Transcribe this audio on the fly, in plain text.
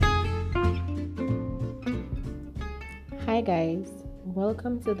Hi guys,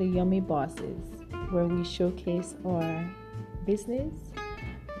 welcome to the Yummy Bosses, where we showcase our business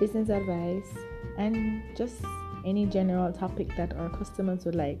advice, and just any general topic that our customers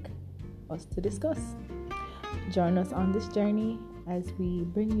would like us to discuss. Join us on this journey as we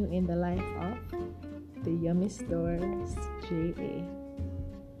bring you in the life of the Yummy Stores JA.